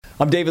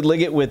I'm David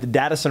Liggett with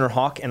Data Center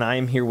Hawk, and I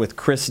am here with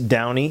Chris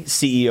Downie,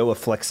 CEO of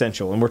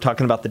Flexential, and we're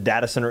talking about the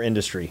data center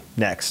industry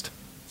next.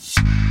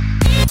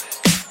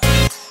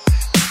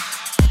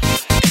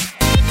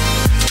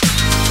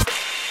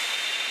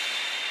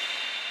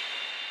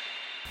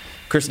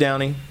 Chris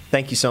Downie,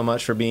 thank you so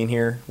much for being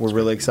here. We're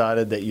really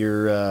excited that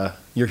you're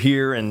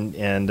here and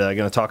going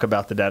to talk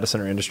about the data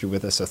center industry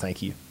with us, so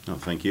thank you. Oh,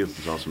 thank you.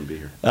 It's awesome to be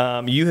here.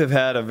 You have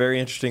had a very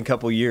interesting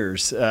couple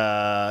years.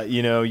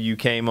 You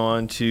came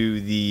on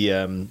to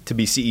to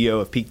be CEO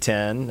of Peak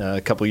 10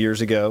 a couple years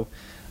ago,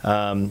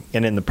 and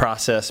in the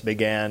process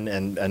began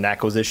an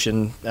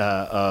acquisition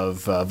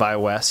of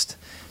ViaWest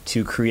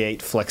to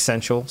create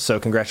Flexential. So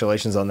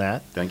congratulations on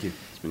that. Thank you.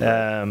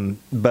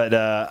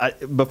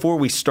 Before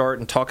we start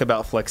and talk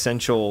about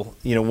Flexential,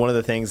 one of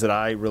the things that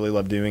I really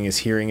love doing is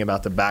hearing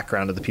about the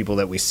background of the people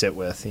that we sit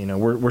with.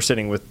 We're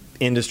sitting with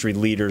industry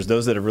leaders,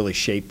 those that have really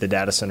shaped the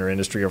data center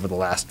industry over the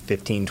last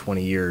 15,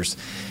 20 years.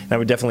 And I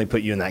would definitely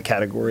put you in that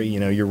category,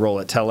 your role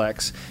at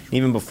Telex,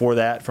 even before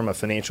that from a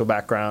financial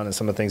background and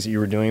some of the things that you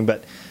were doing.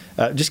 But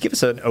just give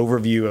us an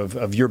overview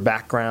of your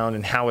background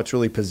and how it's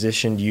really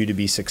positioned you to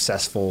be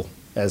successful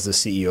as the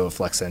CEO of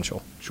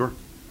Flexential. Sure.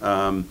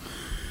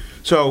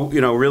 So,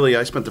 really,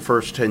 I spent the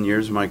first 10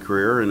 years of my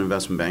career in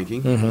investment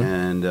banking,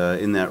 and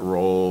in that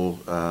role,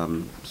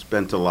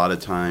 spent a lot of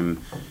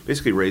time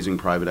basically raising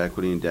private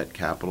equity and debt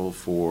capital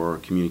for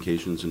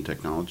communications and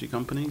technology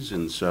companies.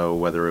 And so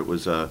whether it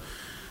was an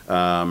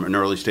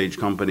early stage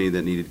company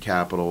that needed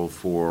capital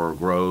for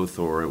growth,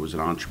 or it was an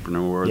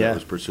entrepreneur that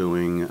was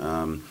pursuing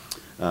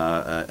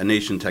a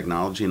nation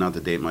technology, not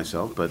to date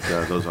myself, but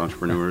those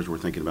entrepreneurs were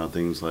thinking about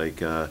things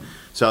like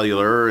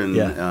cellular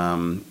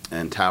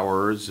and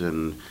towers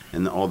and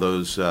all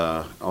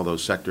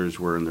those sectors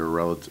were in their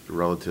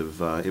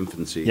relative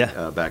infancy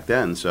back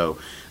then. So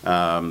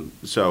in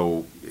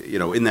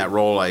that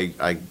role,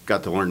 I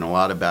got to learn a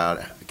lot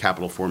about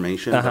capital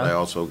formation, but I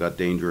also got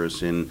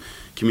dangerous in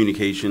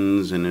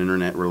communications and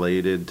internet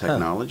related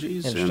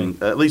technologies,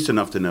 and at least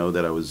enough to know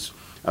that I was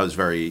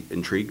very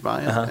intrigued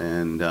by it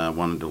and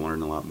wanted to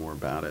learn a lot more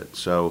about it.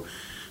 So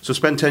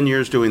spent 10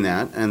 years doing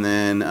that, and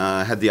then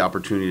had the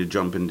opportunity to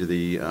jump into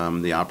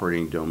the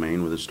operating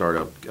domain with a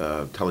startup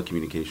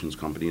telecommunications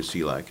company, a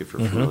CLEC, if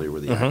you're familiar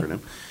with the acronym.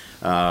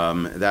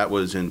 That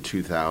was in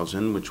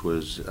 2000, which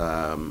was,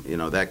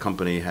 that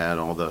company had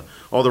all the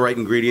right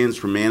ingredients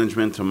from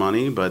management to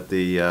money, but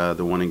the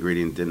one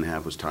ingredient it didn't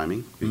have was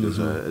timing, because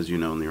as you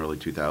know, in the early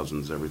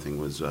 2000s, everything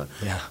was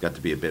got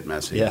to be a bit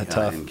messy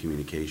in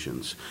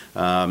communications.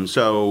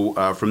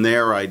 So from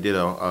there, I did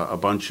a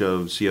bunch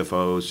of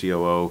CFO,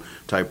 COO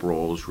type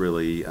roles,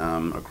 really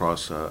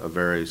across a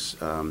various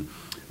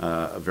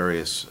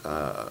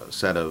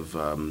set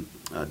of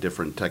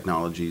different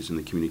technologies in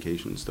the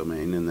communications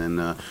domain, and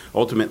then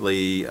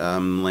ultimately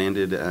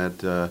landed at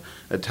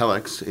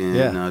Telex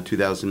in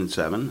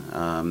 2007.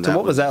 So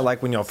what was that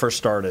like when y'all first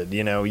started?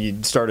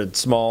 You started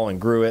small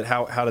and grew it.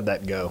 How did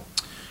that go?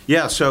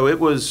 Yeah, so it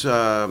was,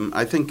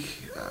 I think,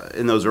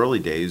 in those early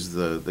days,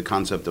 the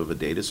concept of a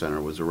data center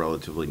was a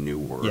relatively new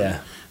word.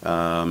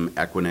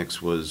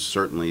 Equinix was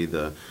certainly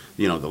the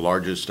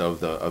largest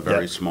of a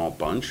very small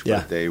bunch,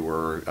 but they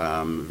were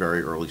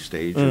very early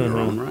stage in their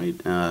own right.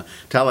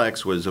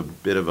 Telex was a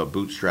bit of a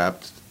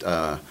bootstrapped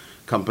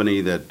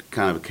company that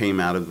kind of came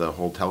out of the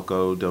whole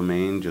telco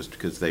domain, just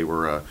because they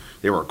were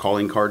a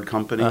calling card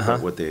company,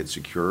 but what they had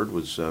secured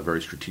was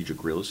very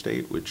strategic real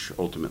estate, which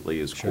ultimately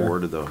is core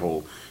to the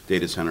whole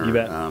data center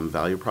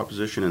value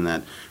proposition. And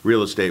that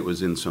real estate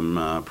was in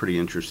some pretty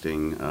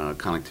interesting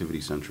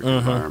connectivity-centric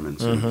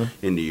environments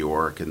in New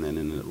York and then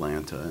in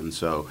Atlanta. And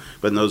so,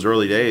 but in those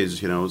early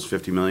days, it was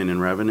 $50 million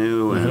in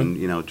revenue,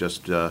 and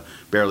just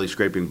barely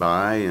scraping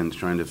by and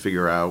trying to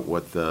figure out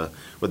what the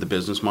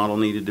business model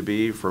needed to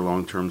be for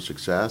long-term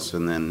success,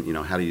 and then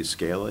how do you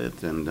scale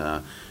it,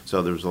 and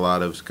so there's a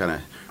lot of kind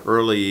of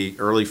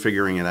early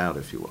figuring it out,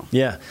 if you will.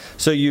 Yeah.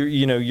 So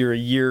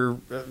you're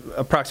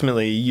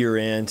approximately a year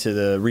into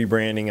the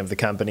rebranding of the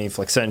company,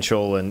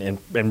 Flexential,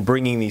 and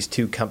bringing these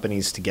two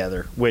companies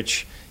together,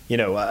 which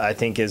I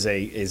think is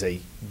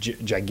a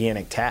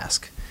gigantic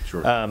task.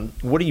 Sure.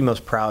 What are you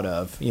most proud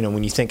of?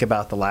 When you think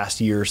about the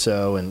last year or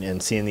so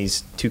and seeing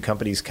these two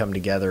companies come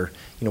together,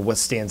 what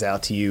stands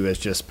out to you as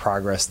just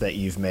progress that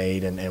you've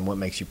made, and what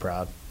makes you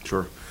proud?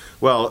 Sure.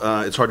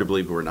 Well, it's hard to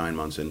believe we're 9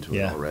 months into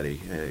it already.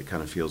 It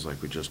kind of feels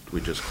like we just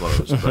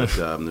closed, but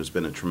there's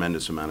been a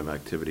tremendous amount of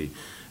activity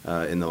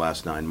in the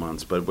last 9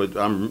 months. But what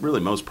I'm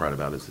really most proud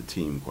about is the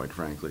team, quite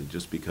frankly,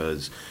 just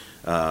because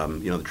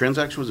the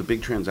transaction was a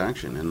big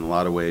transaction. In a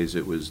lot of ways,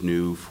 it was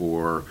new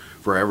for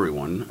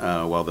everyone.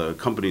 While the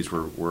companies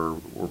were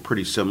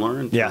pretty similar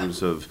in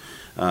terms of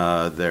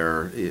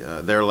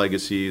their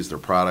legacies, their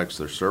products,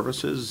 their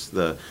services,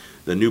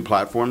 the new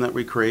platform that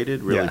we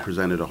created really Yeah.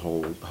 presented a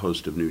whole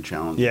host of new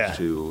challenges Yeah.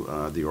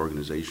 to the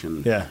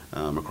organization Yeah.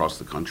 across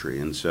the country.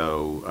 And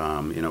so,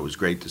 it was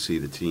great to see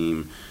the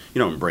team,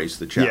 embrace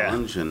the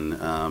challenge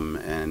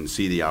and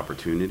see the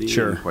opportunity.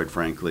 Sure. And quite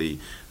frankly,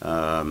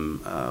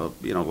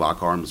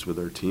 lock arms with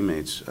our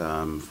teammates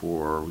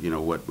for,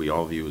 what we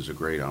all view as a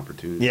great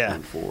opportunity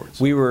going forward.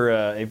 We were,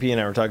 AP and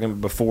I were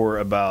talking before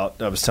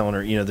about, I was telling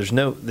her,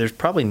 there's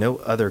probably no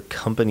other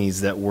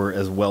companies that were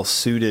as well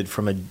suited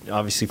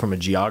obviously from a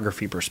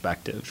geography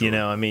perspective.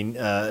 Sure.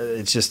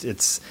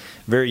 It's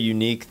very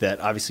unique that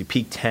obviously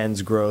Peak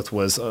 10's growth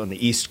was on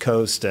the East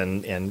Coast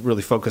and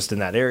really focused in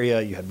that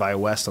area. You had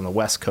BioWest on the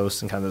West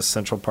Coast and kind of the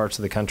central parts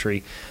of the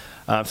country.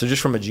 So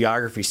just from a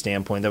geography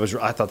standpoint,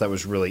 I thought that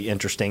was really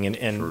interesting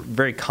and Sure.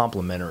 very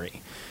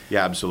complementary.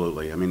 Yeah,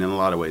 absolutely. I mean, in a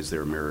lot of ways, they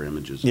were mirror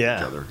images of each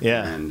other.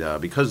 Yeah.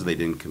 And because they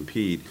didn't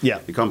compete,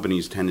 the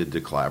companies tended to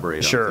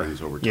collaborate on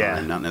things over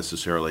time, not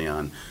necessarily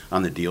on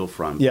the deal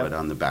front, but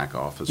on the back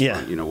office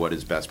front. What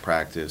is best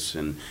practice?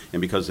 And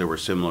because they were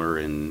similar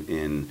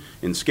in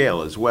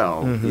scale as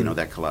well,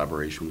 that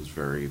collaboration was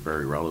very,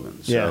 very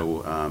relevant.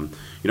 So,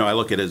 I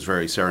look at it as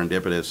very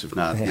serendipitous, if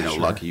not,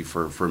 lucky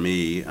for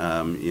me.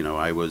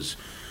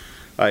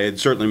 I had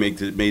certainly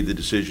made the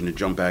decision to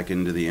jump back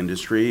into the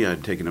industry.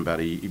 I'd taken about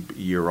a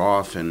year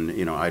off,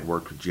 and I'd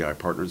worked with GI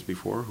Partners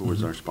before, who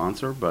was our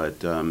sponsor. But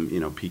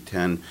Peak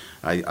 10,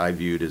 I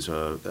viewed as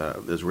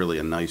really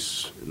a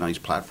nice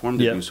platform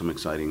to do some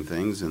exciting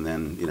things. And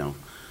then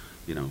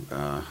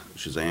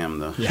Shazam,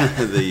 the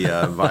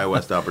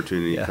BioWest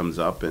opportunity comes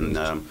up, and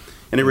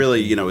it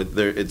really,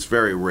 it's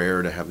very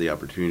rare to have the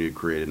opportunity to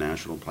create a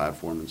national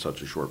platform in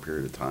such a short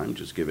period of time,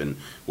 just given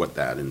what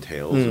that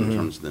entails in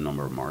terms of the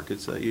number of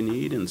markets that you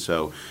need. And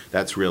so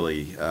that's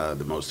really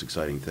the most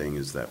exciting thing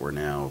is that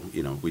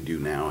we do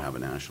now have a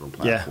national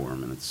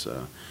platform, and it's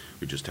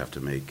we just have to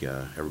make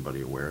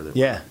everybody aware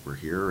that we're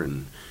here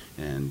and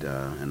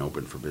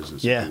open for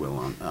business, if you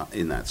will,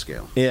 in that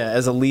scale. Yeah,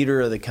 as a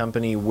leader of the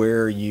company,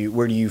 where do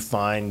you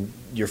find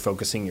you're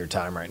focusing your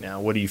time right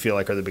now? What do you feel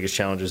like are the biggest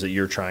challenges that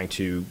you're trying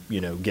to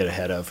get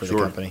ahead of for the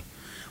company?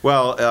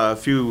 Well, a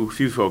few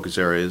focus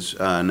areas.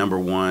 Number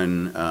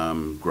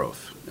one,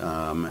 growth,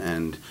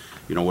 and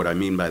what I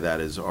mean by that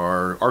is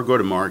our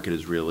go-to-market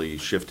has really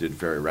shifted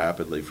very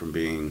rapidly from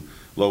being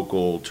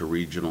local to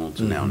regional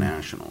to now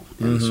national.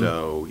 And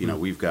so,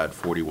 we've got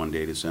 41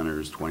 data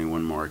centers,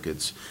 21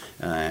 markets,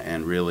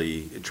 and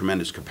really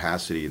tremendous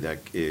capacity that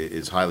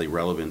is highly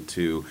relevant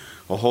to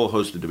a whole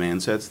host of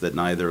demand sets that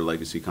neither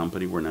legacy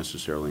company were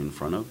necessarily in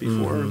front of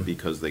before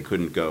because they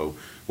couldn't go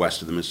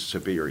west of the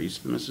Mississippi or east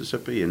of the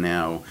Mississippi. And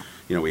now,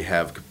 we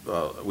have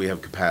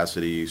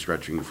capacity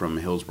stretching from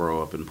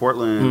Hillsborough up in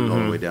Portland all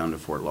the way down to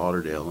Fort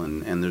Lauderdale.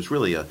 And there's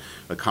really a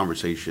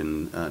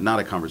conversation, not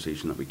a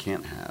conversation that we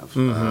can't have,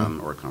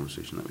 or a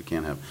conversation that we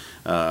can't have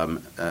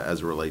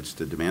as it relates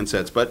to demand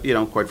sets. But,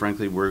 quite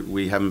frankly,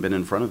 we haven't been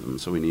in front of them.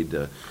 So we need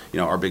to,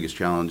 our biggest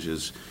challenge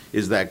is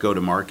that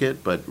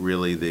go-to-market, but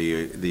really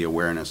the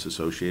awareness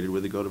associated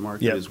with the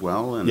go-to-market as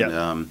well.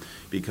 And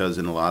because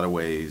in a lot of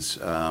ways,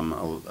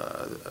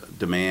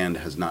 demand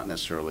has not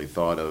necessarily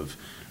thought of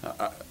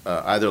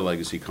either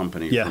legacy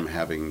company from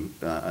having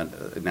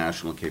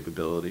national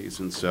capabilities.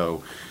 And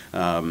so,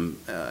 and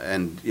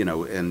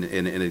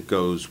it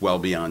goes well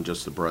beyond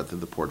just the breadth of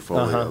the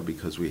portfolio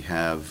because we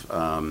have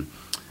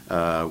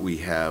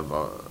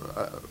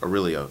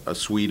really a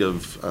suite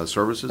of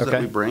services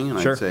that we bring, and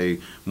I'd say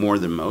more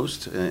than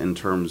most in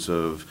terms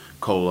of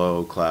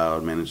colo,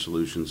 cloud, managed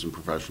solutions, and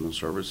professional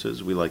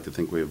services. We like to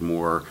think we have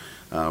more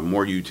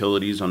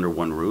utilities under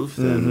one roof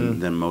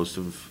than most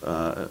of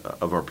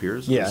our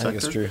peers in the sector. I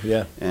think it's true.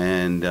 Yeah,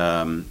 and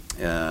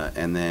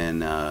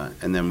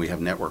then we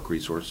have network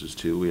resources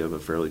too. We have a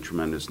fairly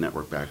tremendous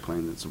network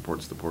backplane that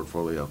supports the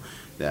portfolio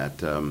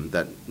that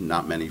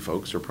not many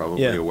folks are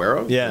probably aware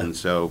of. And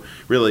so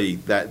really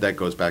that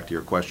goes back to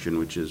your question,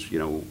 which is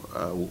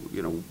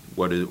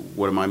what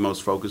am I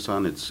most focused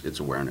on? It's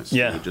awareness.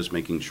 Just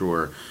making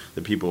sure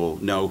that people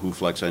know who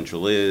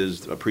Flexential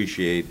is,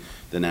 appreciate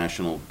the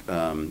national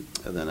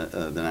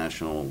the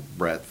national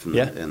breadth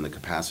and the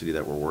capacity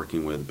that we're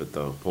working with, but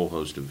the whole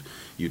host of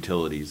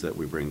utilities that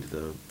we bring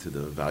to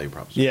the value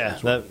proposition. Yeah,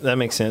 that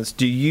makes sense.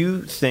 Do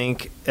you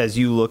think, as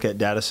you look at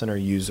data center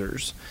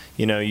users,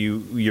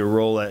 your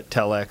role at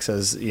Telex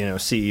as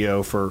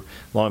CEO for a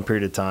long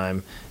period of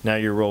time, now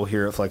your role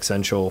here at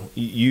Flexential,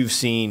 you've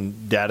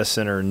seen data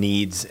center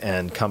needs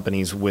and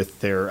companies with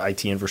their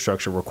IT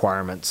infrastructure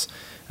requirements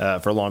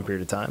for a long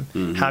period of time.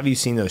 How have you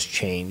seen those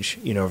change,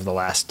 over the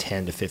last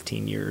 10 to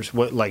 15 years?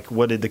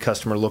 What did the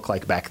customer look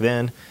like back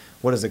then?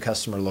 What does the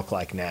customer look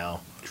like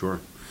now? Sure.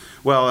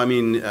 Well, I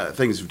mean,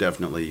 things have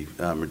definitely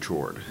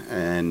matured,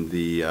 and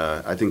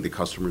I think the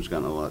customer's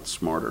gotten a lot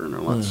smarter and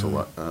a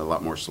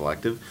lot more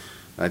selective.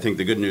 I think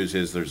the good news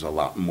is there's a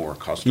lot more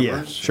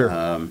customers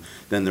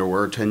than there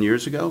were 10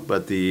 years ago.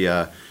 But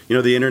the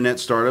internet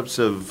startups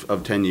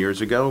of 10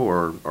 years ago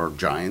are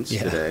giants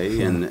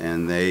today,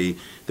 and they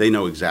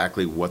know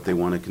exactly what they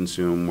want to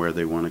consume, where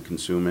they want to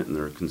consume it, and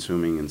they're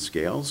consuming in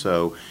scale.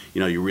 So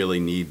you really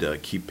need to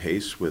keep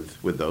pace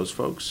with those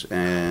folks.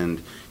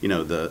 And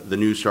the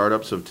new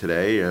startups of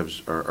today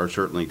are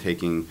certainly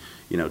taking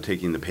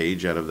the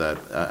page out of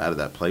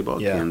that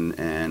playbook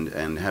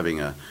and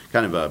having a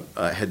kind of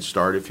a head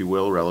start, if you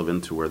will,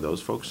 relevant to where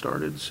those folks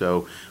started.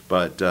 So,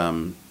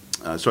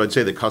 so I'd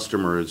say the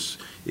customers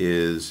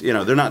is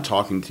they're not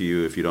talking to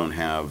you if you don't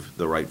have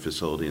the right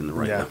facility in the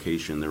right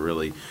location. They're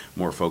really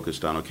more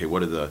focused on, okay,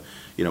 what are the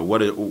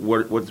what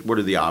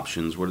are the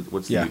options?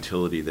 What's the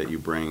utility that you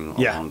bring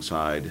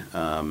alongside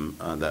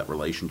that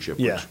relationship,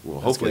 which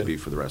will hopefully be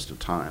for the rest of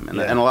time. And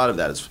a lot of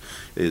that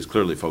is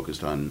clearly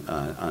focused on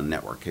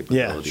network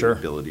capability,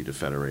 ability to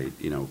federate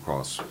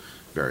across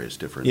various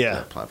different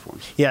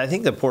platforms. Yeah, I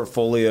think the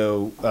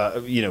portfolio,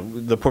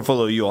 the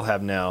portfolio you all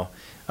have now,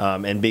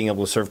 and being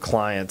able to serve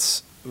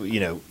clients,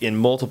 in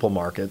multiple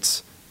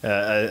markets,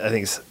 I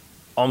think it's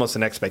almost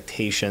an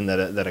expectation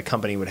that a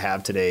company would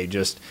have today,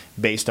 just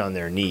based on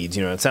their needs.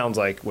 It sounds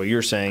like what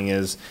you're saying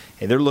is,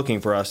 hey, they're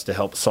looking for us to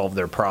help solve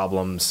their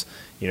problems.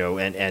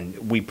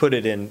 And we put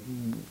it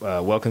in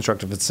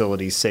well-constructed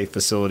facilities, safe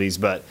facilities.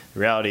 But the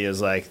reality is,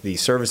 like, the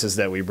services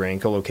that we bring,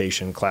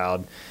 co-location,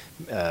 cloud,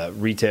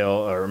 retail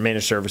or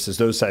managed services,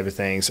 those type of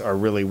things are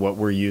really what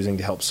we're using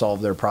to help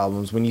solve their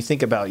problems. When you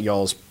think about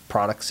y'all's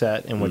product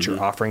set and what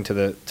you're offering to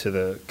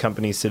the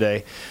companies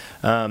today,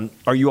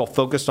 are you all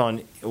focused on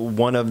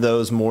one of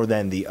those more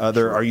than the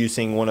other? Sure. Are you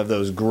seeing one of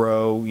those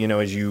grow?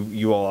 As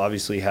you all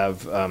obviously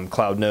have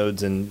cloud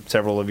nodes in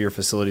several of your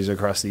facilities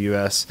across the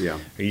U.S. Yeah.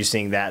 Are you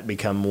seeing that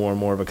become more and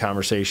more of a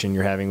conversation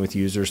you're having with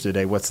users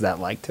today? What's that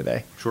like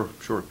today? Sure.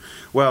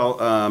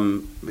 Well,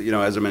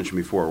 as I mentioned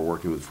before, we're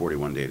working with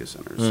 41 data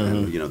centers,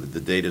 and the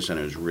data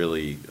centers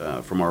really,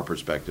 from our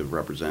perspective,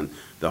 represent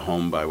the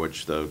home by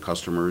which the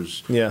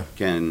customers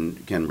can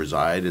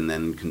reside and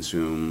then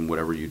consume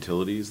whatever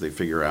utilities they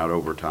figure out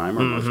over time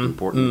are most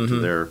important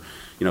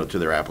to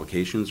their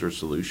applications or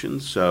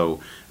solutions. So,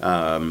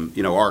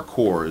 our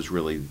core is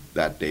really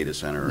that data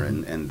center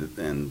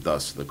and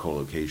thus the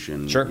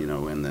co-location,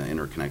 and the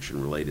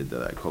interconnection related to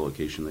that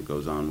co-location that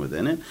goes on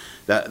within it.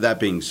 That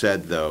being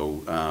said,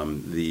 though,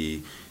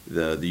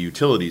 the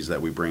utilities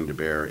that we bring to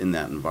bear in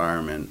that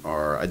environment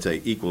are, I'd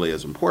say, equally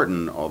as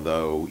important,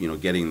 although,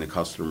 getting the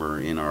customer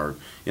in our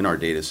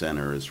data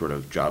center is sort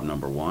of job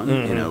number one.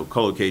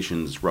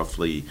 Co-location's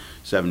roughly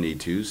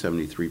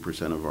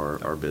 73% of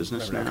our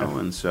business now.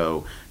 And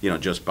so,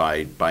 just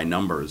by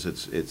numbers,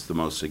 it's the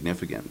most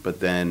significant. But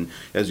then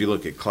as you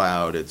look at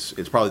cloud, it's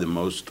probably the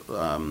most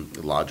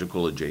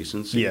logical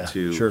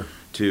adjacency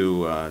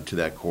to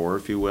that core,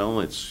 if you will.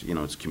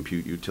 It's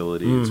compute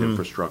utility, it's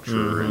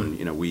infrastructure,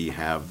 and we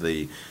have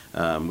the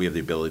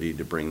ability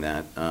to bring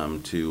that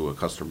to a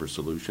customer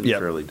solution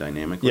fairly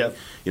dynamically.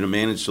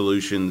 Managed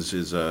solutions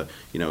is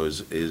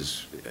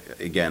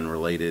again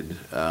related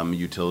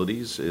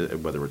utilities,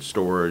 whether it's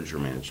storage or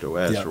managed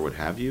OS or what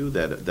have you,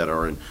 that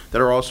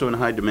are also in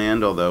high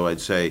demand. Although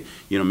I'd say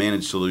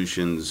managed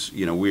solutions,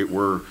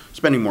 we're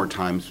spending more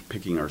time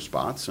picking our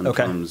spots in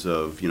terms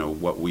of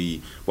what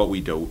we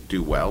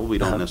do well. We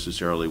don't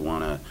necessarily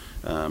want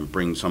to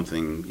bring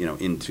something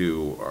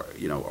into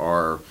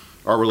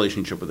our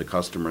relationship with the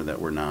customer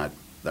that we're not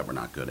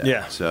good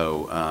at.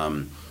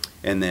 So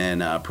and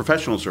then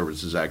professional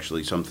services is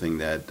actually something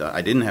that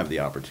I didn't have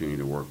the opportunity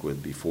to work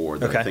with before,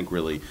 that I think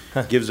really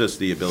gives us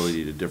the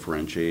ability to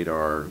differentiate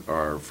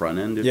our front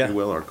end, if you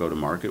will, our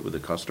go-to-market with the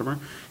customer.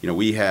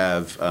 We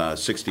have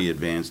 60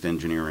 advanced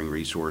engineering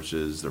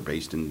resources. They're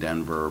based in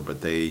Denver,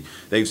 but they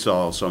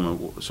solve some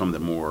of the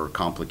more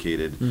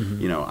complicated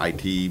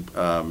IT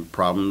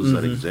problems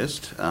that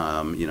exist,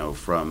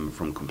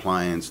 from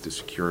compliance to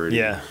security,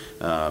 and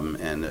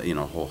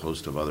a whole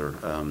host of other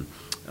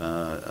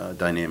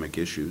dynamic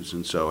issues.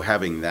 And so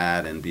having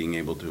that and being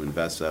able to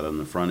invest that on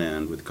the front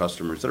end with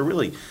customers that are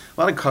really, a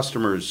lot of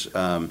customers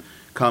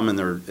come and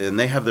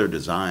they have their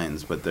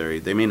designs, but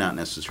they may not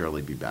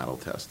necessarily be battle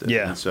tested.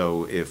 And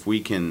so if we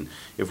can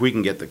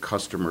get the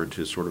customer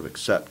to sort of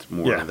accept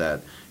more of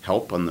that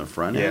help on the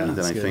front end,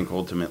 then I think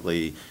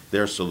ultimately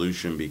their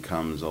solution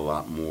becomes a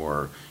lot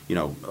more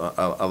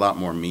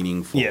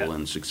meaningful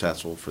and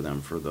successful for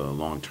them for the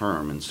long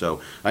term. And so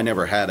I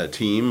never had a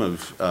team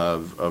of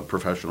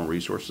professional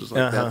resources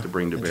like that to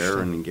bring to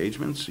bear in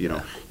engagements.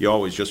 You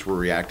always just were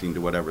reacting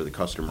to whatever the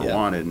customer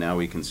wanted. Now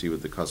we can see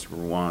what the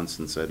customer wants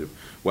and said,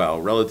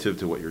 well, relative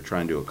to what you're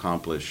trying to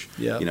accomplish,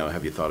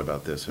 have you thought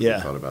about this? Have you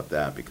thought about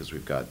that? Because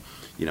we've got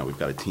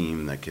a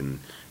team that can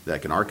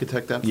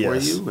architect that for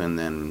you, and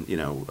then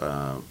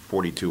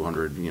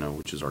 4,200,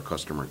 which is our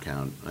customer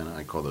count, and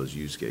I call those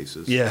use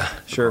cases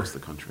across the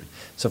country.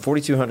 So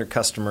 4,200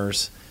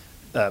 customers,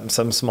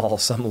 some small,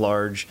 some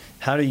large.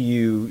 How do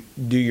you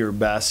do your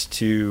best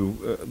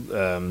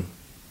to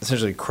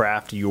essentially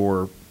craft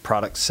your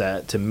product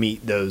set to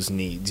meet those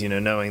needs?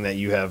 Knowing that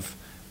you have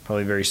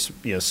probably very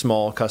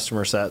small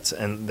customer sets,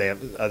 and they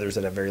have others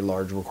that have very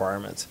large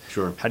requirements.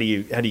 Sure. How do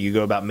you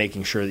go about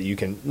making sure that you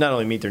can not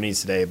only meet their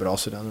needs today, but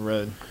also down the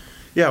road?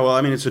 Yeah, well,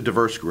 I mean, it's a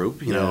diverse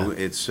group. You know,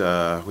 it's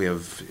we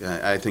have,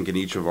 I think, in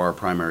each of our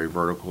primary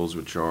verticals,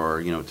 which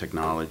are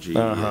technology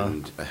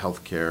and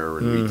healthcare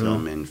and retail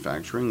and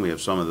manufacturing, we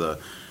have some of the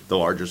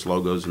largest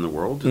logos in the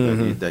world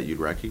that you'd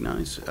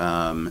recognize.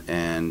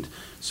 And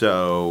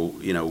so,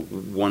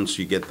 once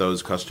you get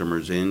those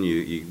customers in,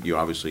 you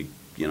obviously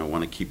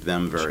want to keep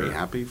them very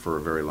happy for a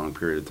very long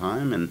period of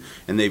time, and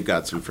they've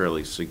got some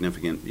fairly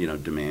significant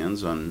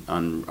demands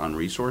on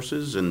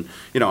resources, and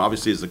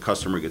obviously as the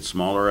customer gets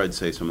smaller, I'd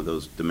say some of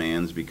those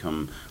demands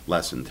become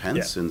less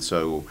intense, and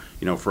so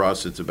for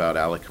us it's about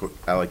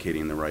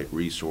allocating the right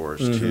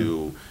resource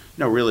to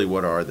really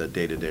what are the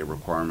day-to-day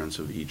requirements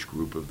of each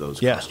group of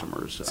those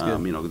customers.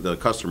 The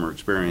customer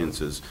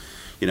experience is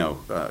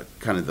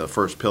kind of the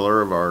first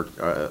pillar of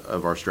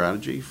our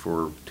strategy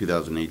for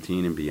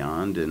 2018 and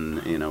beyond,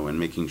 and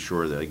making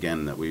sure that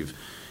again that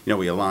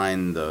we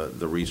align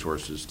the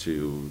resources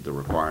to the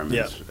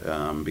requirements,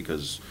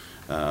 because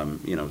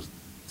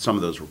some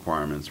of those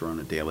requirements are on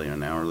a daily and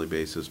an hourly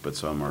basis, but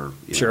some are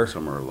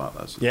some are a lot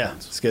less intense. Yeah,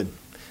 it's good.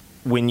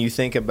 When you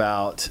think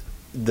about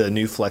the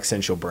new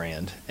Flexential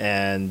brand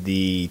and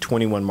the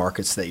 21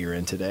 markets that you're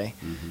in today,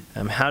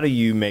 how do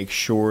you make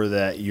sure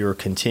that you're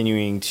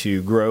continuing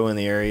to grow in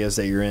the areas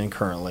that you're in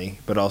currently,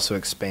 but also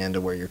expand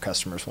to where your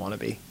customers want to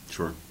be?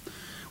 Sure.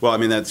 Well, I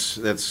mean, that's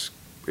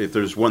if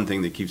there's one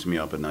thing that keeps me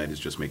up at night is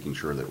just making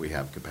sure that we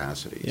have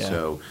capacity. Yeah.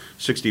 So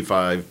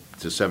 65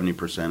 to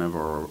 70% of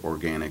our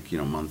organic,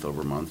 month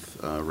over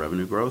month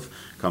revenue growth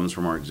comes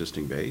from our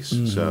existing base.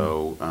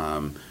 So,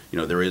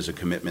 there is a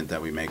commitment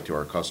that we make to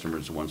our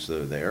customers once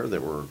they're there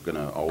that we're going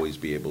to always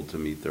be able to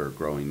meet their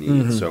growing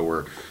needs. So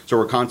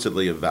we're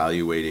constantly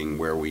evaluating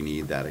where we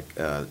need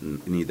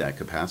that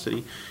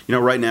capacity.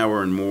 Right now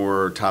we're in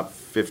more top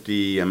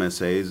 50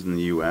 MSAs in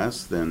the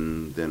U.S.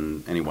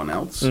 than anyone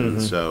else,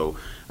 and so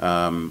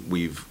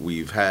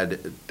we've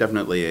had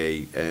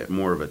definitely a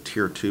more of a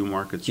tier 2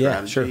 market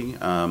strategy.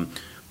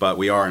 But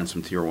we are in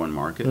some tier 1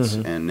 markets,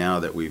 and now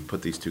that we've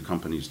put these two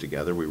companies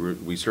together,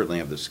 we certainly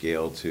have the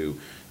scale to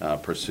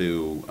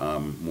pursue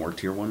more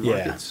tier 1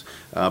 markets.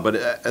 But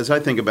as I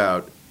think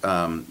about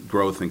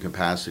growth and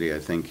capacity, I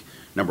think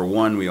number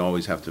one, we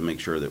always have to make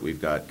sure that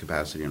we've got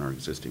capacity in our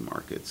existing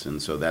markets,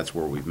 and so that's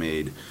where we've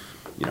made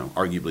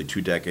arguably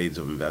 2 decades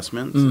of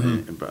investment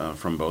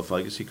from both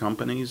legacy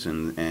companies,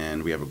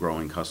 and we have a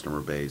growing customer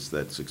base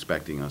that's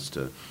expecting us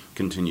to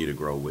continue to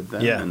grow with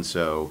them. And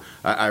so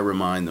I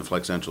remind the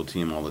Flexential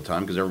team all the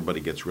time, because everybody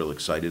gets real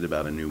excited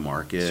about a new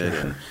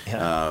market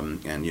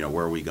and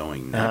where are we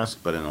going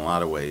next. But in a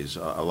lot of ways,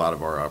 a lot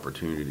of our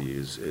opportunity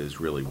is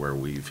really where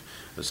we've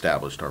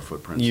established our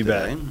footprints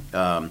today.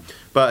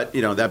 But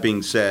that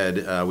being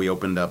said, we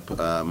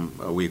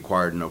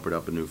acquired and opened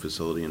up a new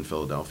facility in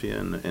Philadelphia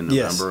in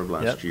November of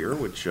last year,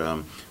 which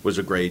was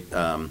a great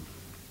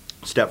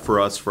step for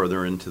us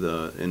further into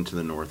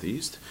the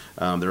Northeast.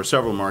 There are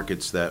several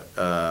markets that,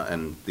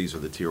 and these are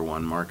the tier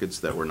 1 markets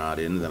that we're not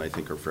in, that I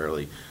think are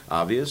fairly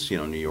obvious.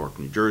 New York,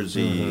 New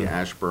Jersey,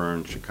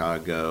 Ashburn,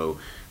 Chicago.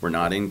 We're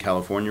not in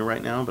California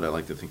right now, but I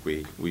like to think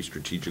we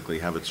strategically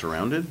have it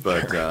surrounded.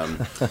 But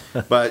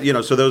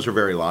so those are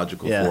very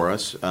logical for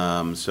us.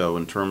 So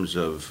in terms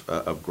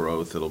of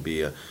growth, it'll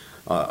be a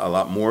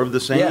lot more of the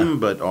same,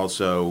 but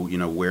also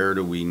where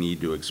do we need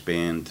to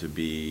expand to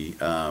be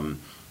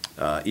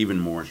even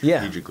more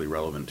strategically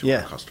relevant to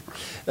our customers.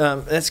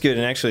 That's good.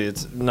 And actually,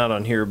 it's not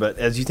on here, but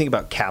as you think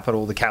about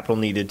capital, the capital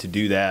needed to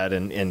do that,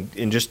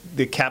 and just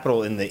the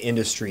capital in the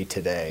industry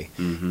today,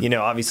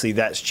 obviously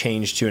that's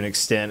changed to an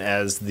extent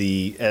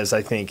as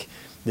I think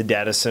the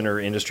data center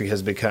industry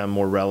has become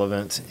more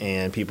relevant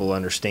and people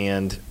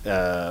understand,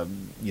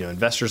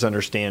 investors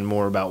understand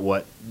more about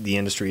what the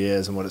industry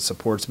is and what it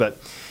supports. But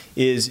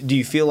do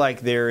you feel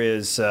like there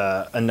is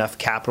enough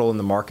capital in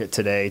the market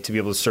today to be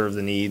able to serve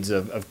the needs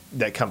of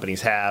that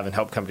companies have and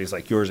help companies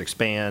like yours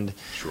expand?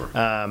 Sure.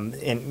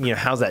 And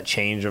how's that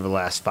changed over the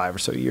last 5 or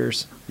so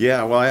years?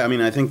 Yeah, well, I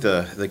mean, I think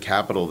the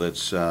capital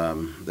that's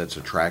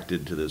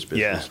attracted to this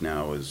business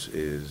now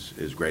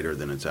is greater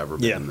than it's ever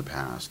been in the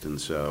past,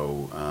 and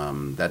so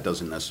that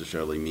doesn't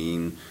necessarily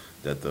mean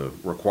that the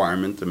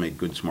requirement to make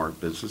good,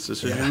 smart business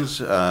decisions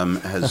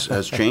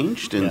has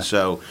changed. And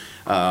so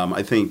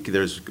I think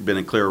there's been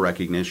a clear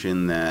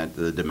recognition that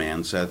the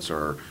demand sets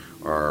are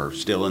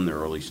still in their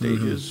early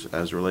stages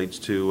as relates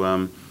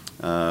to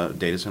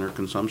data center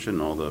consumption,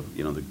 all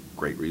the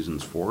great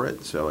reasons for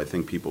it. So I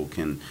think people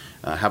can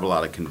have a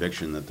lot of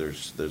conviction that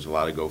there's a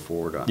lot of go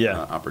forward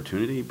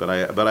opportunity. But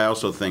I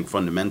also think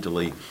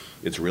fundamentally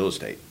it's real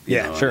estate.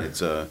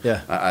 It's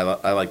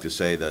I like to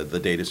say that the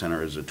data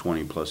center is a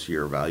 20+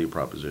 year value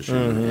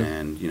proposition,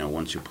 and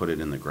once you put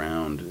it in the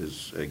ground,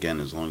 as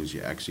long as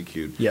you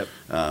execute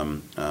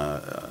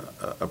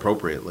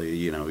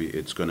appropriately,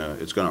 it's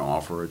gonna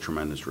offer a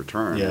tremendous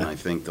return. And I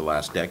think the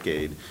last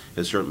decade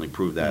has certainly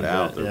proved that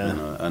out. There've been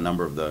a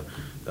number of the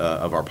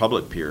of our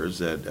public peers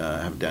that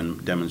have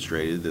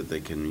demonstrated that they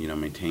can,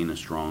 maintain a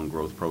strong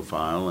growth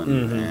profile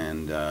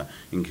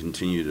and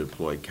continue to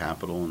deploy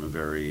capital in a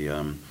very,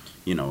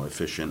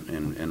 efficient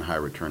and high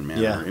return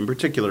manner. Yeah. In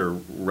particular,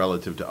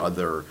 relative to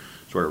other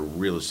sort of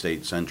real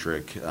estate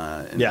centric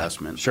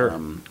investment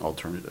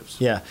alternatives.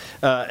 Yeah.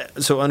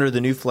 So under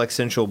the new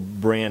Flexential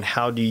brand,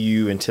 how do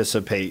you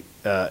anticipate,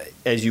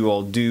 as you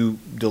all do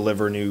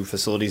deliver new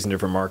facilities in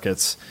different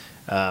markets,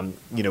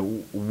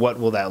 what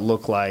will that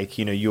look like?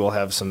 You all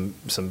have some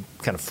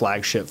kind of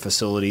flagship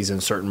facilities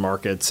in certain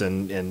markets,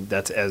 and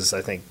that's, as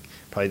I think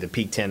probably the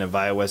Peak 10 and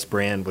Via West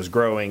brand was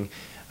growing.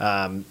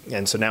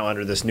 And so now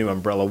under this new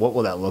umbrella, what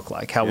will that look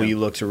like? How will you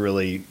look to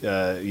really,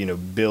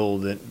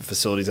 build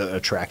facilities that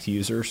attract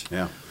users?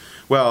 Yeah.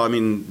 Well, I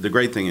mean, the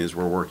great thing is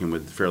we're working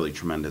with fairly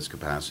tremendous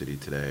capacity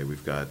today.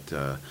 We've got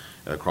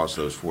across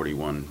those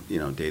 41,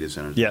 data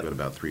centers, we've got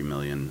about 3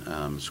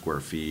 million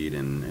square feet,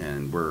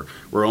 and we're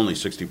only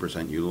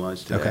 60%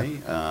 utilized today.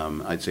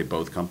 Okay. I'd say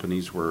both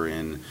companies were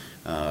in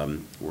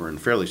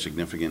fairly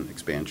significant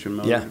expansion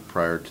mode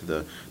prior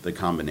to the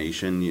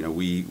combination.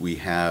 We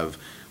have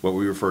what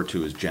we refer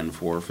to as Gen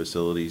 4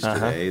 facilities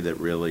today that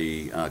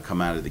really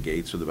come out of the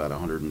gates with about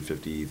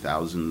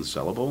 150,000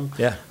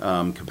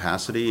 sellable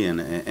capacity.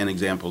 And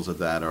examples of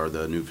that are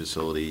the new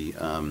facility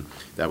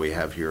that we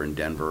have here in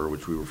Denver,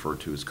 which we refer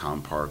to as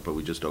Com Park, but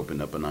we just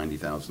opened up a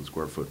 90,000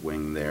 square foot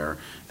wing there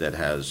that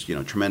has,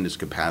 tremendous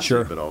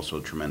capacity, but also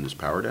tremendous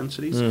power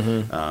densities.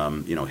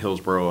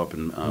 Hillsboro up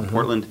in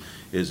Portland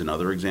is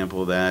another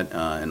example of that.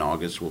 In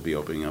August, we'll be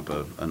opening up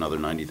another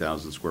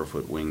 90,000 square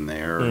foot wing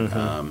there.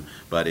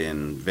 But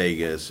in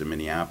Vegas and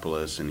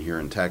Minneapolis and here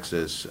in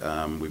Texas,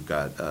 we've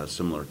got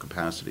similar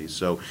capacities.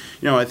 So,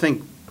 I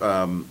think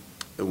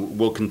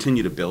we'll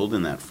continue to build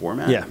in that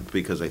format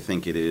because I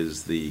think it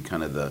is the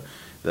kind of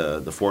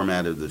the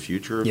format of the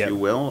future, if you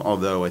will.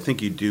 Although I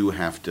think you do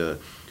have to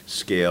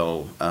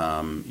scale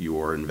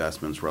your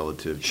investments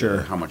relative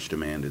to how much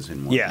demand is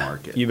in one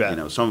market. You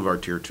bet. Some of our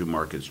tier 2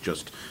 markets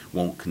just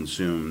won't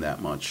consume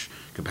that much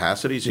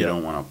capacity, so you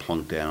don't want to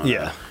plunk down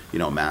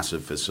a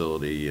massive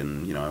facility.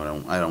 And I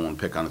don't want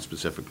to pick on a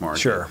specific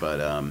market,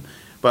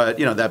 but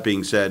that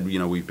being said,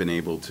 we've been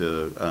able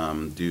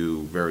to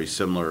do very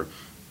similar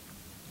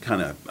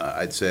kind of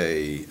I'd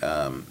say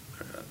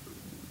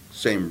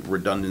same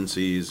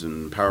redundancies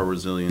and power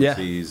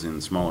resiliencies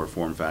and smaller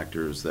form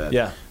factors that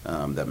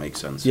that make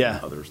sense in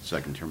other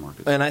second-tier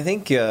markets. And I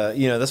think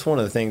that's one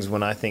of the things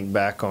when I think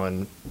back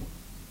on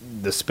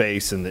the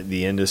space and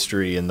the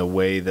industry and the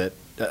way that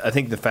I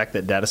think the fact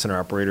that data center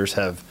operators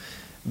have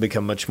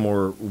become much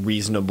more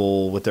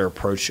reasonable with their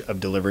approach of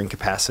delivering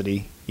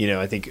capacity.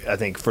 I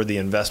think for the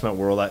investment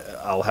world,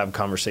 I'll have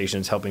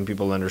conversations helping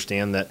people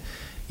understand that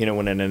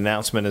when an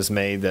announcement is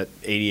made that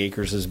 80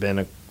 acres has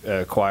been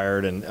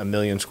acquired and 1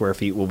 million square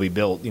feet will be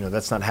built,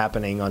 that's not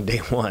happening on day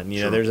one.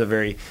 There's a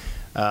very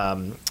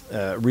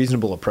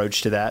reasonable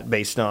approach to that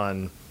based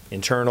on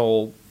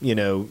internal,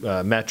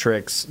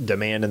 metrics,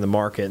 demand in the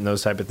market, and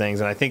those type of things.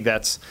 And I think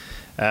that's,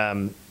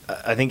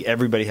 I think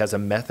everybody has a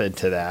method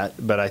to that,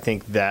 but I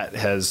think that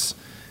has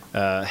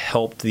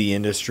helped the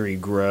industry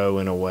grow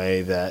in a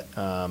way that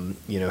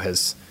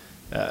has.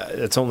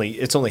 It's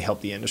only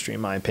helped the industry,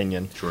 in my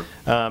opinion. Sure.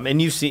 And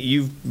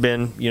you've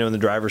been in the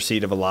driver's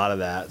seat of a lot of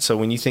that. So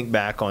when you think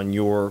back on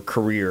your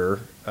career,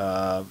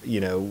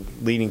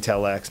 leading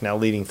Telex, now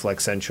leading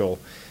Flexential,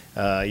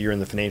 you're in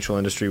the financial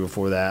industry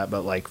before that.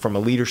 But like from a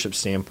leadership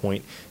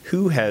standpoint,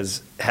 who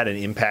has had an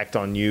impact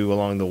on you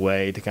along the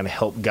way to kind of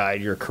help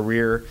guide your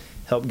career,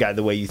 help guide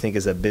the way you think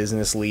as a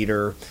business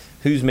leader?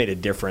 Who's made a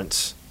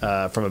difference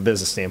from a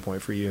business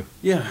standpoint for you?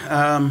 Yeah,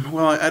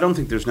 well, I don't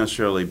think there's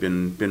necessarily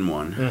been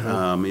one.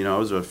 I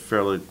was a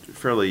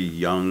fairly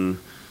young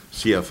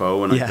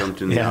CFO when I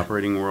jumped in the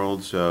operating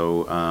world.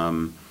 So,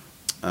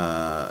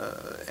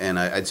 and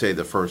I'd say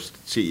the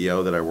first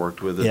CEO that I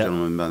worked with, a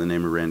gentleman by the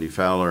name of Randy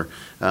Fowler,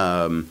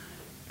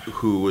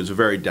 who was a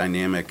very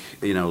dynamic,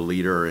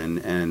 leader,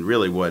 and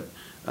really what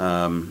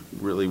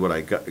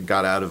I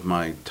got out of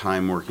my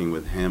time working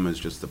with him is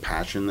just the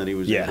passion that he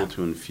was able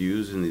to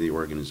infuse into the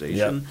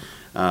organization,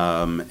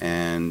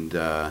 and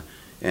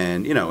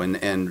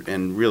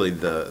really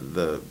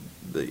the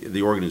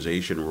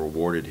organization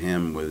rewarded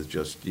him with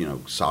just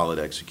solid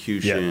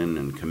execution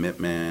and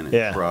commitment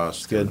and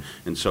trust and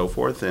so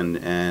forth, and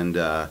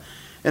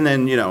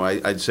then,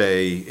 I'd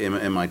say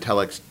in my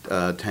Telex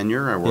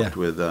tenure, I worked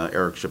with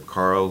Eric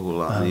Shipcaro, who a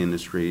lot in the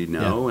industry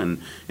know, and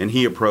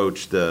he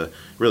approached the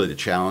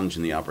challenge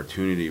and the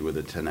opportunity with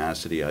a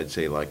tenacity, I'd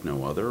say, like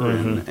no other,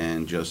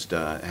 and just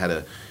had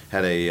a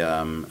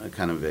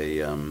kind of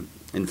a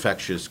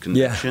infectious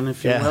conviction,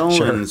 if you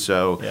will, and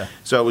so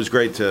it was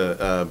great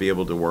to be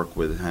able to work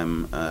with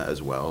him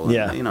as well.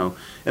 And,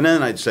 and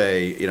then I'd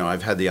say,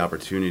 I've had the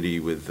opportunity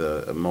with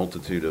a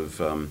multitude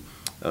of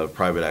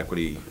private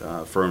equity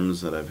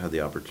firms that I've had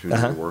the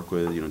opportunity to work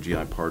with,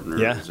 GI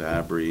Partners,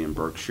 Abry, and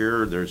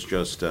Berkshire. There's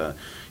just, there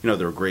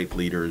are great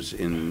leaders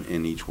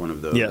in each one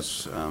of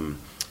those,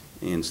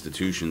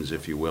 institutions,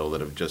 if you will,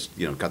 that have just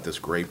got this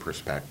great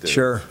perspective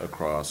Sure.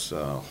 across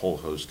a whole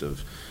host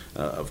of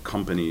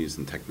companies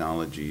and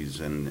technologies,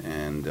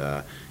 and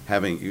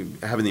having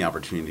the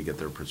opportunity to get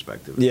their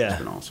perspective has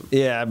been awesome.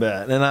 Yeah, I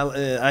bet. And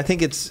I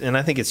think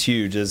it's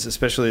huge,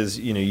 especially as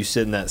you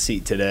sit in that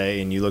seat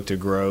today and you look to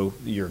grow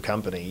your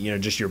company.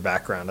 Just your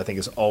background, I think,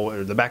 is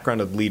always the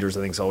background of leaders.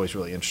 I think is always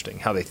really interesting.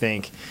 How they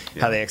think,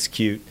 how they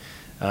execute.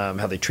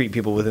 How they treat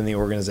people within the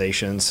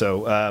organization.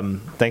 So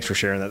thanks for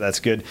sharing that. That's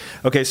good.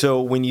 Okay,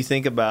 so when you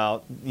think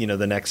about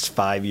the next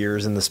 5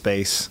 years in the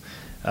space,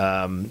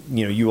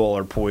 you all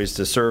are poised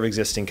to serve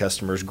existing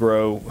customers,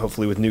 grow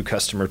hopefully with new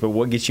customers. But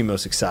what gets you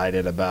most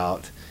excited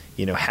about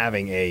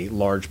having a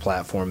large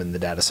platform in the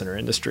data center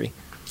industry?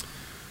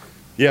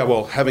 Yeah,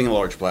 well, having a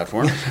large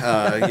platform,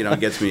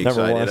 gets me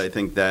excited. I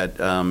think that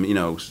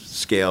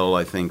scale,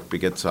 I think,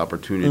 begets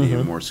opportunity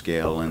and more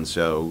scale, and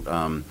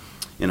so.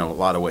 In a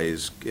lot of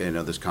ways,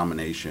 this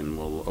combination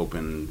will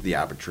open the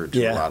aperture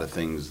to a lot of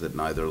things that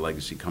neither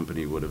legacy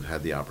company would have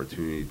had the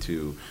opportunity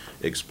to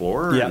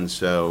explore. And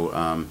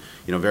so,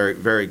 very,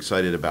 very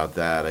excited about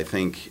that. I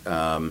think,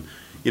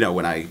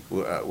 when I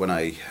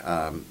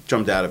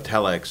jumped out of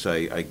Telex,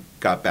 I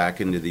got back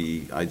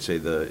into I'd say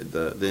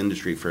the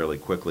industry fairly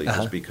quickly,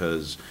 just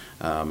because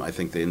I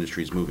think the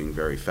industry is moving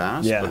very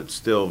fast, but it's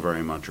still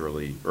very much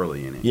early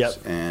innings.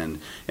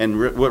 And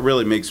what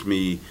really makes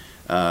me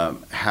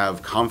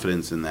have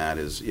confidence in that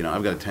is,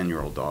 I've got a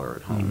 10-year-old daughter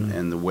at home,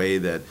 and the way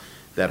that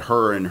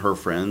her and her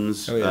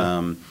friends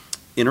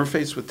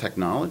interface with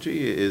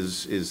technology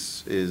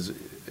is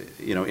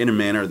in a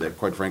manner that,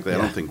 quite frankly, I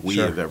don't think we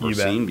have ever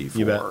seen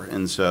before.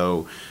 And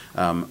so,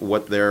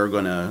 what they're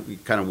going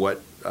to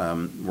what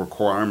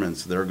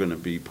requirements they're going to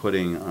be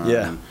putting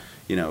on,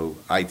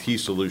 IT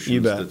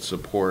solutions that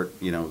support,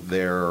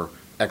 their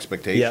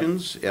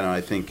expectations,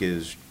 I think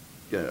is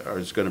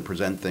going to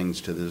present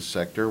things to this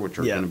sector, which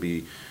are going to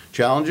be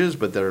challenges,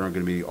 but that are going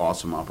to be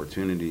awesome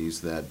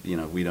opportunities that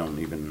we don't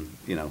even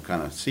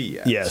kind of see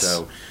yet.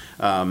 So,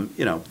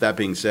 that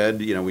being said,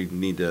 we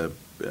need to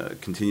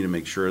continue to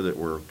make sure that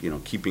we're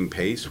keeping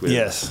pace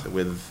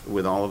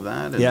with all of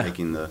that, and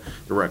making the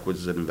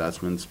requisite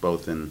investments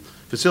both in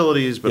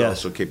facilities but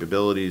also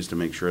capabilities to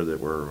make sure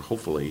that we're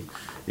hopefully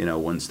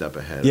one step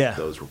ahead of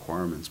those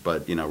requirements.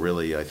 But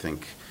really, I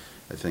think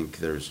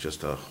there's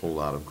just a whole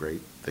lot of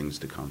great things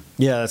to come.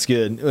 Yeah, that's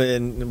good.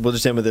 And we'll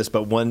just end with this,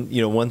 but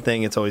one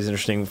thing it's always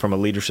interesting from a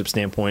leadership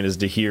standpoint is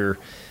to hear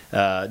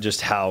just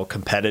how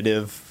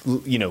competitive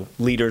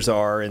leaders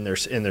are in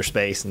their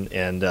space,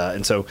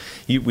 and so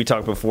we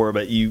talked before,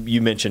 but you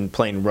mentioned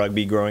playing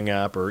rugby growing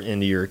up or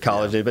into your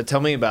college days. But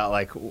tell me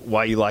about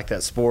why you like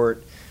that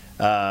sport.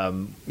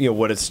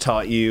 What it's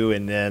taught you,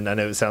 and then I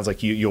know it sounds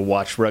like you'll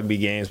watch rugby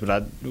games,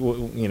 but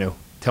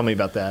tell me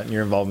about that and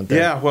your involvement there.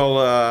 Yeah,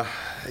 well,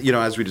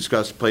 as we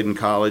discussed, played in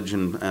college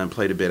and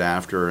played a bit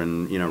after,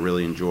 and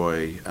really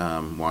enjoy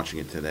watching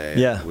it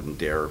today. I wouldn't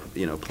dare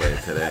play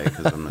it today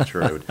because I'm not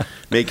sure I would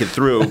make it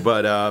through.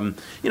 But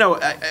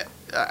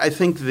I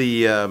think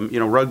the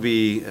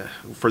rugby,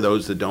 for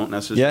those that don't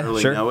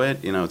necessarily know it,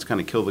 it's kind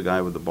of kill the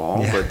guy with the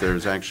ball. But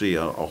there's actually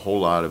a whole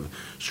lot of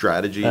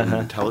strategy and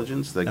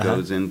intelligence that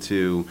goes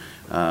into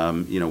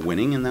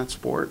winning in that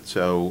sport.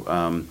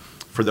 So.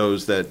 For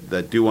those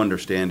that do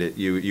understand it,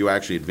 you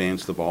actually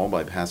advance the ball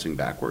by passing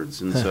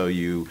backwards, and so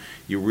you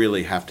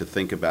really have to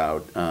think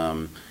about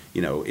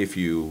if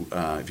you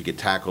get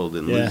tackled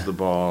and lose the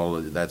ball,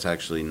 that's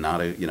actually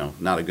not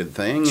a good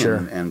thing,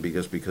 and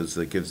because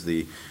it gives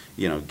the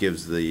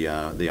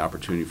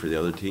opportunity for the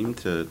other team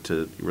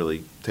to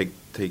really take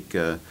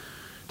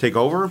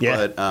over.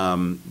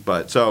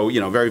 But so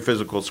very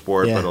physical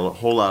sport, but a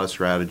whole lot of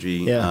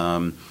strategy.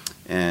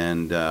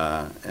 And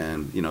I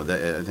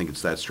think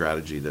it's that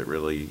strategy that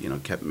really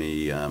kept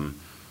me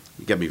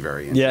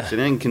very interested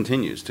and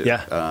continues to.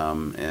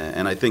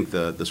 And I think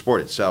the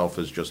sport itself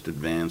has just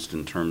advanced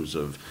in terms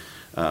of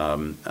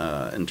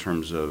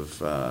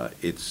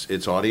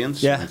its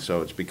audience. And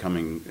so it's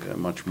becoming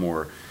much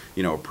more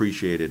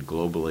appreciated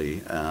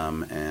globally,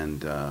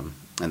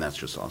 and that's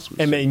just awesome.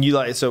 And man,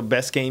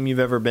 best game you've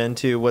ever been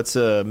to? What's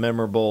a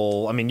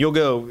memorable? I mean, you'll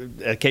go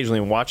occasionally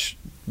and watch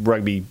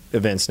rugby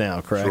events now,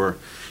 correct? Sure.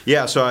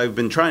 Yeah, so I've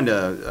been trying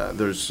to,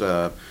 there's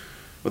what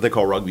they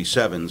call rugby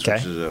sevens,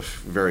 which is a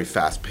very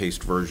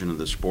fast-paced version of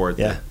the sport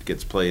that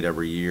gets played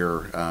every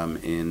year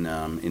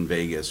in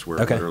Vegas, where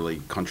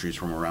literally countries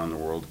from around the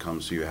world come.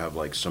 So you have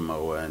like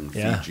Samoa and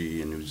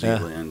Fiji and New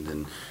Zealand,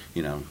 and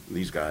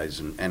these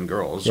guys and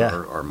girls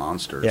are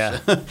monsters.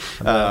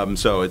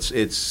 So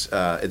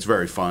it's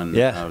very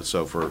fun.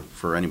 So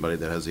for anybody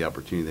that has the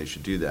opportunity, they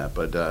should do that.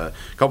 But a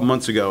couple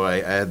months ago,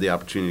 I had the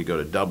opportunity to go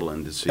to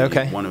Dublin to see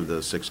one of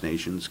the Six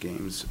Nations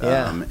games,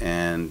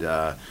 and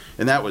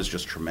that was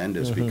just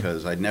tremendous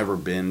because I'd never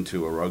been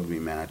to a rugby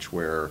match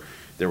where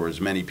there were as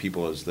many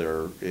people as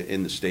there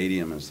in the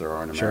stadium as there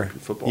are in American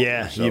football.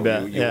 So you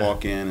bet. You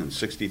walk in and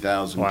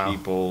 60,000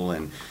 people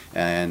and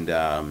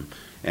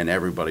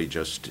everybody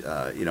just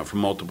from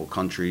multiple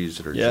countries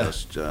that are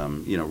just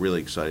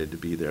really excited to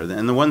be there.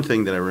 And the one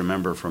thing that I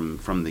remember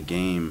from the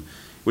game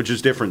which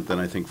is different than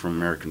I think from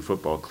American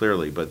football,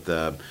 clearly. But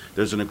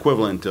there's an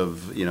equivalent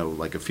of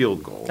like a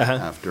field goal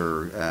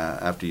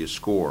after you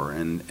score,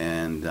 and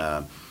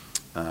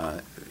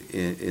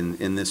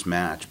in this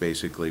match,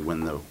 basically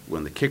when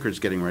the kicker's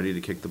getting ready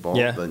to kick the ball,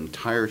 the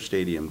entire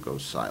stadium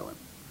goes silent.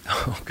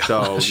 Oh,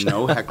 gosh. So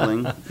no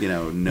heckling,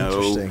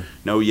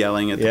 no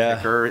yelling at the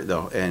kicker,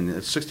 and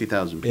it's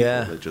 60,000 people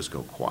that just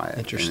go quiet.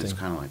 Interesting. And it's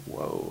kind of like,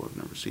 whoa, I've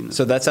never seen this.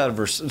 So that's out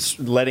of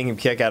letting him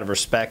kick out of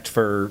respect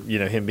for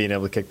him being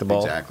able to kick the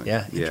ball. Exactly.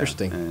 Yeah,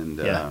 interesting.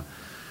 And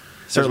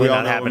certainly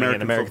not know, happening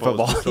in American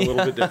football. It's just a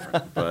little bit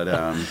different, but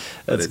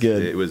that's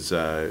good. It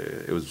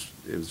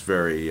was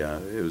very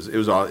it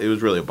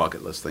was really a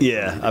bucket list thing.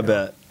 Yeah,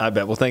 I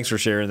bet. Well, thanks for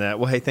sharing that.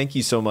 Well, hey, thank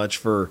you so much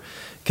for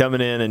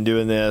coming in and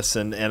doing this,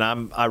 and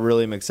I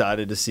really am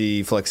excited to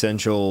see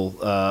Flexential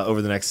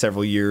over the next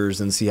several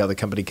years and see how the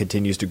company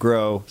continues to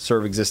grow,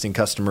 serve existing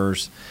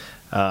customers,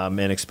 and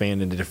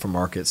expand into different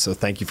markets. So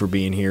thank you for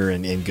being here,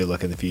 and good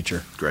luck in the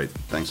future. Great.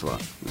 Thanks a lot.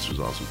 This was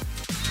awesome.